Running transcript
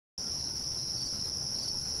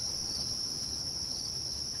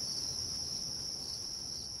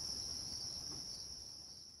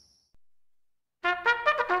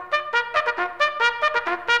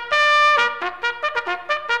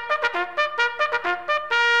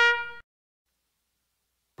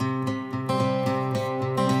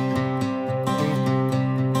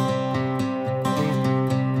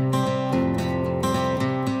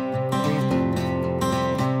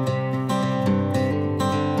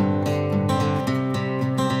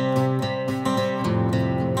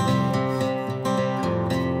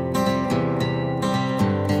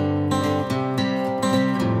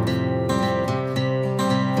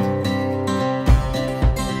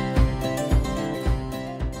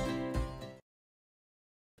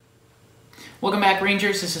Welcome back,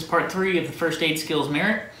 Rangers. This is part 3 of the First Aid Skills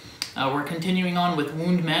Merit. We're continuing on with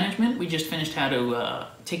wound management. We just finished how to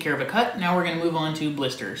take care of a cut. Now we're going to move on to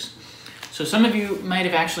blisters. So some of you might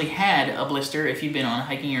have actually had a blister if you've been on a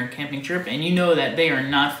hiking or camping trip, and you know that they are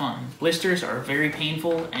not fun. Blisters are very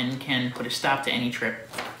painful and can put a stop to any trip.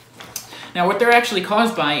 Now what they're actually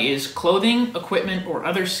caused by is clothing, equipment, or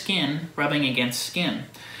other skin rubbing against skin.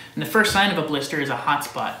 And the first sign of a blister is a hot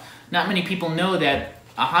spot. Not many people know that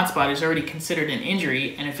a hot spot is already considered an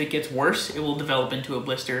injury, and if it gets worse, it will develop into a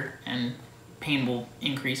blister and pain will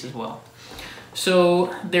increase as well.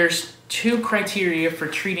 So there's 2 criteria for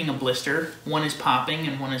treating a blister. One is popping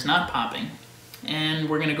and one is not popping. And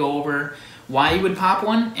we're going to go over why you would pop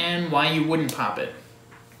one and why you wouldn't pop it.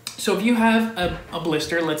 So if you have a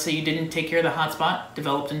blister, let's say you didn't take care of the hot spot,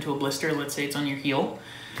 developed into a blister, let's say it's on your heel,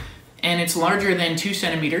 and it's larger than 2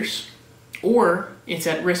 centimeters, or it's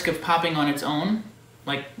at risk of popping on its own.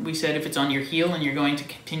 Like we said, if it's on your heel and you're going to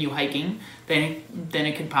continue hiking, then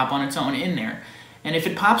it could pop on its own in there. And if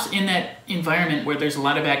it pops in that environment where there's a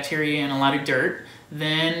lot of bacteria and a lot of dirt,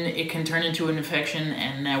 then it can turn into an infection,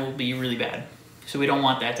 and that will be really bad. So we don't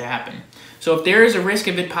want that to happen. So if there is a risk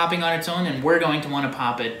of it popping on its own, then we're going to want to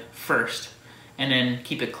pop it first and then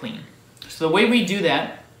keep it clean. So the way we do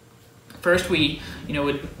that, first we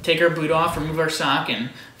would take our boot off, remove our sock, and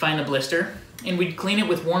find the blister. And we'd clean it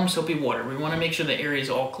with warm soapy water. We want to make sure the area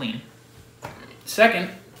is all clean.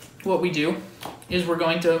 Second, what we do is we're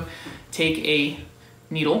going to take a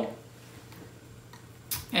needle,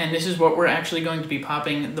 and this is what we're actually going to be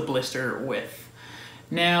popping the blister with.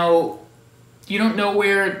 Now, you don't know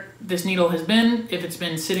where this needle has been. If it's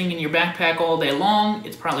been sitting in your backpack all day long,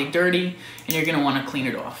 it's probably dirty, and you're going to want to clean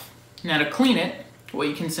it off. Now to clean it, what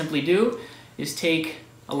you can simply do is take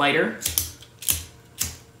a lighter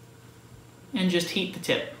and just heat the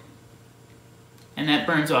tip, and that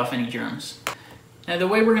burns off any germs. Now the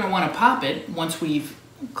way we're going to want to pop it, once we've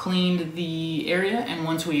cleaned the area and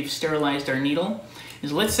once we've sterilized our needle,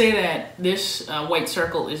 is let's say that this white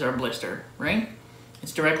circle is our blister, right?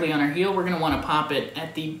 It's directly on our heel. We're going to want to pop it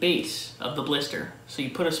at the base of the blister. So you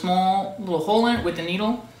put a small little hole in it with the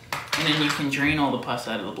needle, and then you can drain all the pus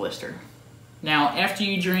out of the blister. Now after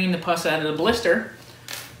you drain the pus out of the blister,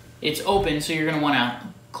 it's open, so you're going to want to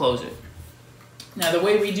close it. Now the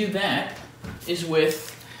way we do that is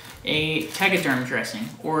with a tegaderm dressing,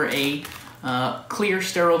 or a clear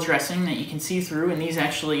sterile dressing that you can see through, and these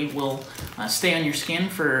actually will stay on your skin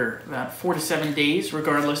for about 4 to 7 days,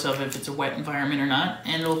 regardless of if it's a wet environment or not,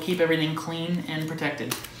 and it'll keep everything clean and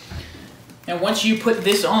protected. Now once you put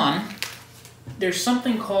this on, there's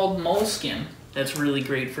something called moleskin that's really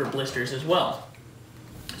great for blisters as well.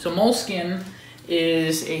 So moleskin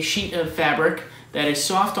is a sheet of fabric that is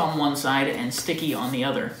soft on one side and sticky on the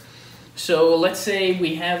other. So let's say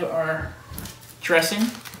we have our dressing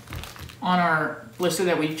on our blister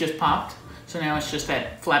that we've just popped. So now it's just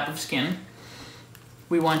that flap of skin.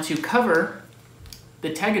 We want to cover the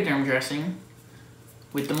tegaderm dressing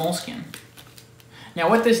with the moleskin. Now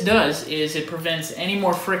what this does is it prevents any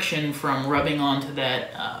more friction from rubbing onto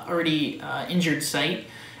that already injured site,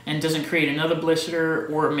 and doesn't create another blister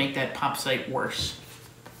or make that pop site worse.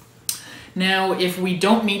 Now, if we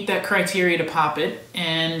don't meet that criteria to pop it,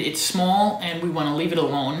 and it's small and we want to leave it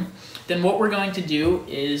alone, then what we're going to do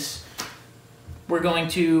is we're going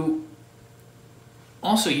to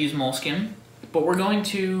also use moleskin, but we're going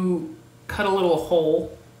to cut a little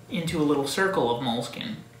hole into a little circle of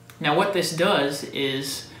moleskin. Now what this does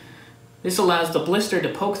is this allows the blister to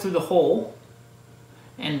poke through the hole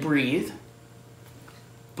and breathe,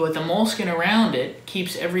 but the moleskin around it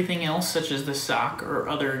keeps everything else, such as the sock or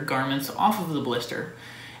other garments, off of the blister,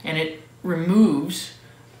 and it removes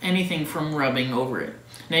anything from rubbing over it.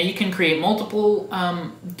 Now you can create multiple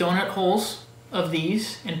donut holes of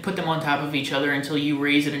these and put them on top of each other until you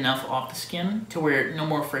raise it enough off the skin to where no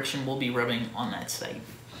more friction will be rubbing on that site.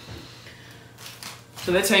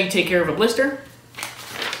 So that's how you take care of a blister.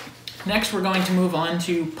 Next, we're going to move on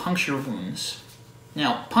to puncture wounds.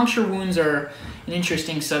 Now, puncture wounds are an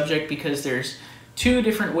interesting subject because there's 2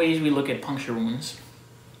 different ways we look at puncture wounds.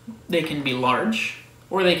 They can be large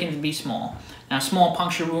or they can be small. Now, a small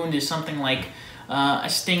puncture wound is something like a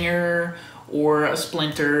stinger or a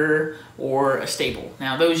splinter or a staple.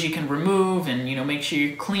 Now, those you can remove and make sure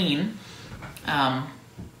you're clean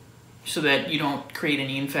so that you don't create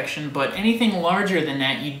any infection. But anything larger than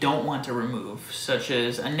that you don't want to remove, such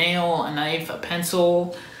as a nail, a knife, a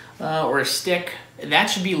pencil, or a stick, that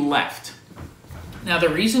should be left. Now the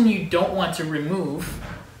reason you don't want to remove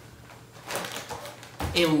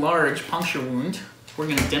a large puncture wound, we're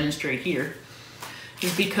going to demonstrate here,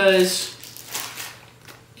 is because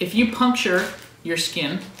if you puncture your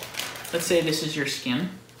skin, let's say this is your skin,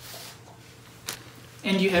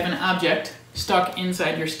 and you have an object stuck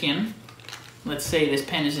inside your skin, let's say this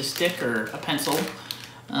pen is a stick or a pencil,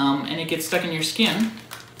 and it gets stuck in your skin,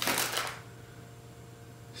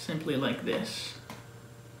 simply like this.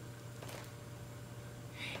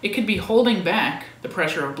 It could be holding back the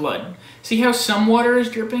pressure of blood. See how some water is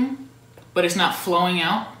dripping, but it's not flowing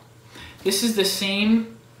out? This is the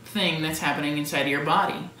same thing that's happening inside of your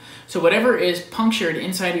body. So whatever is punctured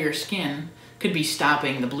inside of your skin could be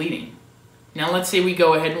stopping the bleeding. Now let's say we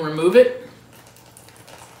go ahead and remove it.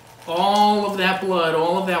 All of that blood,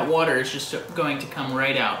 all of that water is just going to come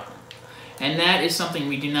right out. And that is something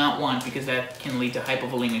we do not want, because that can lead to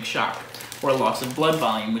hypovolemic shock or loss of blood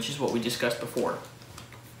volume, which is what we discussed before.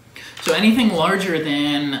 So anything larger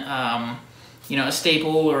than a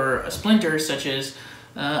staple or a splinter, such as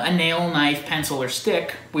a nail, knife, pencil, or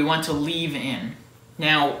stick, we want to leave in.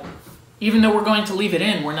 Now, even though we're going to leave it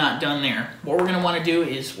in, we're not done there. What we're going to want to do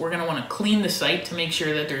is we're going to want to clean the site to make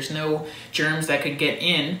sure that there's no germs that could get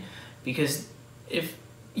in, because if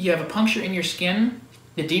you have a puncture in your skin,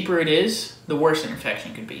 the deeper it is, the worse an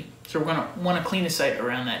infection could be. So we're going to want to clean the site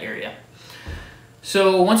around that area.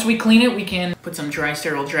 So once we clean it, we can put some dry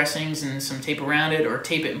sterile dressings and some tape around it, or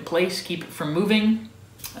tape it in place, keep it from moving.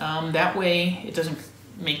 That way it doesn't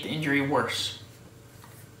make the injury worse.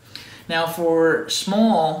 Now for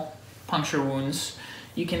small puncture wounds,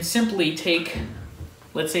 you can simply take,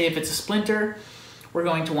 let's say if it's a splinter, we're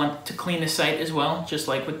going to want to clean the site as well, just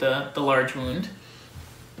like with the large wound,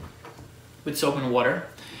 with soap and water.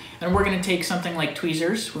 And we're going to take something like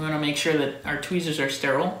tweezers. We want to make sure that our tweezers are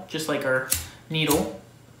sterile, just like our needle.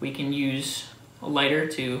 We can use a lighter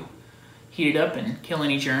to heat it up and kill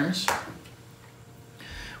any germs.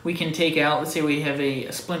 We can take out, let's say we have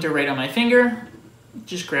a splinter right on my finger,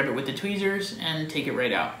 just grab it with the tweezers and take it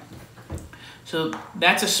right out. So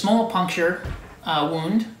that's a small puncture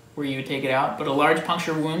wound where you would take it out, but a large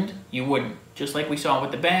puncture wound, you wouldn't. Just like we saw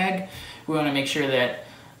with the bag, we want to make sure that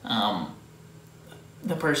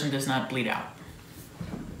the person does not bleed out.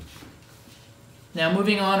 Now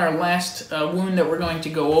moving on, our last wound that we're going to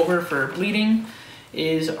go over for bleeding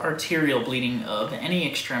is arterial bleeding of any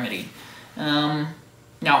extremity.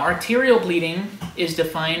 Now arterial bleeding is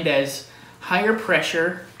defined as higher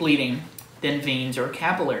pressure bleeding than veins or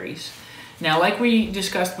capillaries. Now like we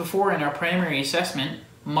discussed before in our primary assessment,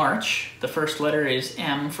 MARCH, the first letter is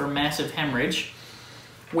M for massive hemorrhage.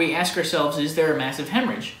 We ask ourselves, is there a massive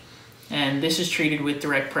hemorrhage? And this is treated with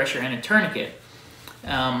direct pressure and a tourniquet.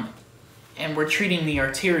 And we're treating the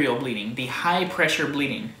arterial bleeding, the high pressure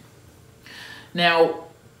bleeding. Now,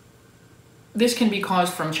 this can be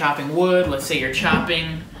caused from chopping wood. Let's say you're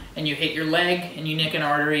chopping and you hit your leg and you nick an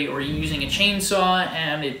artery, or you're using a chainsaw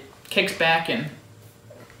and it kicks back and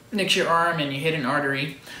nicks your arm and you hit an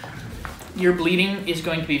artery. Your bleeding is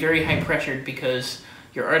going to be very high pressured because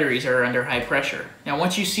your arteries are under high pressure. Now,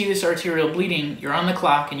 once you see this arterial bleeding, you're on the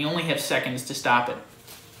clock and you only have seconds to stop it.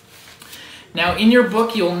 Now, in your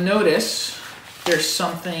book, you'll notice there's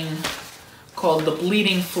something called the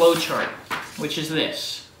bleeding flow chart, which is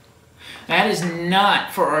this. That is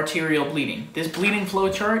not for arterial bleeding. This bleeding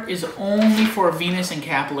flow chart is only for venous and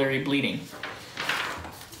capillary bleeding,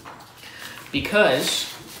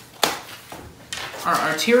 because our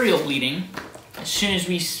arterial bleeding, as soon as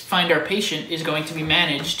we find our patient, is going to be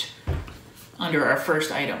managed under our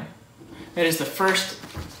first item. That is the first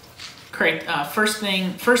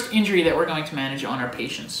injury that we're going to manage on our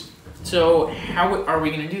patients. So how are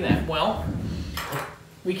we going to do that? Well,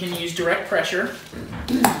 we can use direct pressure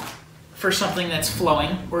for something that's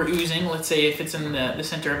flowing or oozing. Let's say if it's in the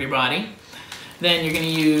center of your body. Then you're going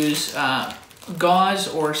to use gauze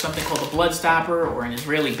or something called a blood stopper or an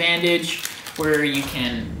Israeli bandage, where you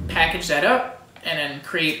can package that up and then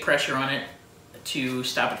create pressure on it to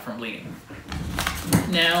stop it from bleeding.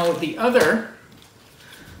 Now, the other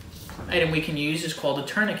item we can use is called a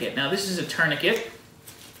tourniquet. Now, this is a tourniquet.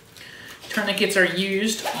 Tourniquets are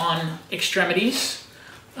used on extremities.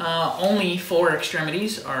 Only for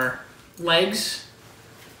extremities are legs,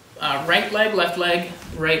 right leg, left leg,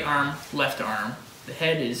 right arm, left arm. The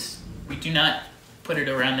head is, we do not put it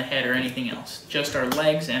around the head or anything else, just our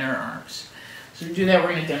legs and our arms. So to do that, we're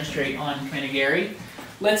going to demonstrate on Commander Gary.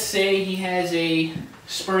 Let's say he has a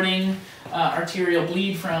spurting arterial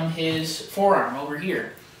bleed from his forearm over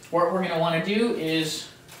here. What we're going to want to do is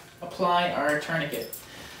apply our tourniquet.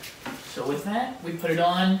 So with that, we put it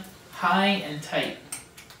on high and tight.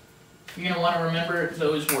 You're going to want to remember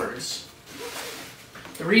those words.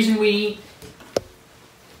 The reason we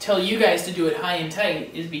tell you guys to do it high and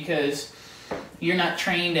tight is because you're not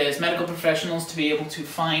trained as medical professionals to be able to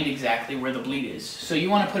find exactly where the bleed is. So you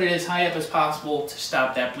want to put it as high up as possible to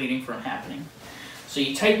stop that bleeding from happening. So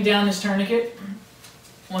you tighten down this tourniquet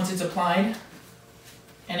once it's applied,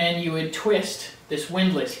 and then you would twist this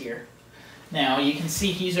windlass here. Now you can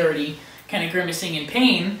see he's already kind of grimacing in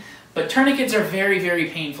pain, but tourniquets are very, very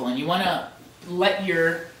painful, and you want to let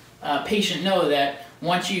your patient know that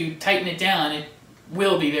once you tighten it down, it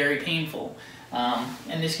will be very painful.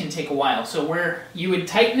 And this can take a while. So where you would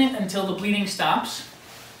tighten it until the bleeding stops,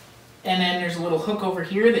 and then there's a little hook over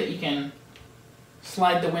here that you can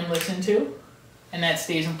slide the windlass into, and that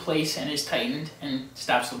stays in place and is tightened and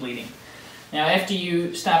stops the bleeding. Now after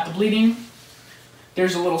you stop the bleeding,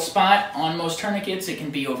 there's a little spot on most tourniquets. It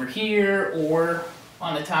can be over here or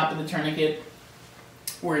on the top of the tourniquet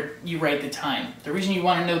where you write the time. The reason you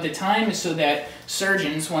want to know the time is so that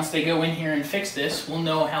surgeons, once they go in here and fix this, will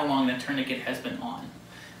know how long the tourniquet has been on.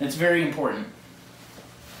 That's very important.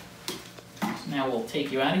 So now we'll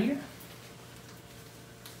take you out of here.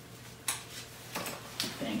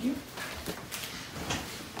 Thank you.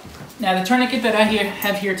 Now the tourniquet that I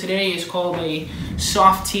have here today is called a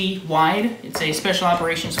Soft T Wide. It's a Special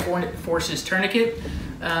Operations Forces tourniquet.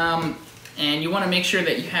 And you want to make sure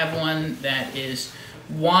that you have one that is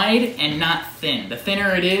wide and not thin. The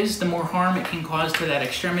thinner it is, the more harm it can cause to that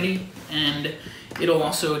extremity, and it'll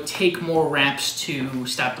also take more wraps to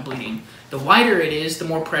stop the bleeding. The wider it is, the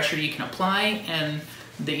more pressure you can apply, and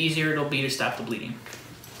the easier it'll be to stop the bleeding.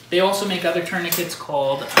 They also make other tourniquets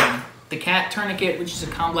called the CAT tourniquet, which is a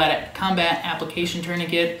combat application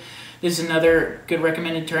tourniquet. This is another good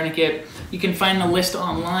recommended tourniquet. You can find the list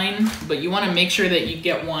online, but you want to make sure that you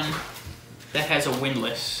get one that has a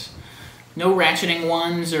windlass. No ratcheting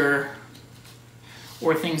ones or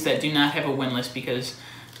things that do not have a windlass, because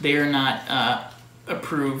they are not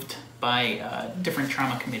approved by different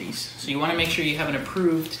trauma committees. So you want to make sure you have an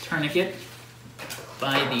approved tourniquet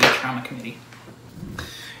by the trauma committee.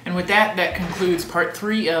 And with that, that concludes part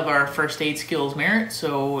 3 of our first aid skills merit.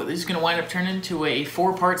 So this is going to wind up turning into a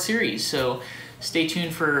 4-part series. So stay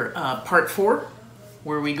tuned for part 4,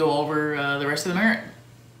 where we go over the rest of the merit.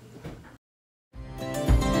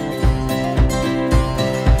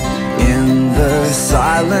 In the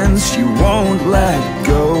silence you won't let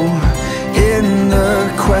go. In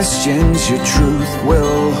the questions your truth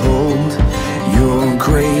will hold. Your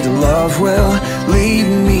great love will lead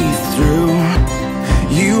me through.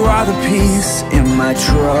 You are the peace in my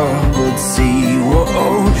troubled sea.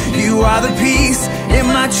 Whoa, you are the peace in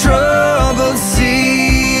my troubled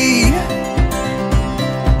sea.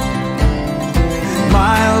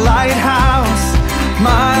 My lighthouse,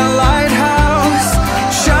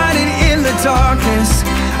 shining in the darkness,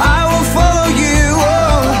 I will follow you.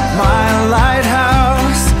 Oh, my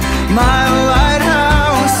lighthouse,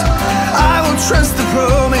 I will trust the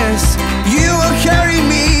promise. You will carry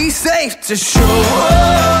me safe to shore.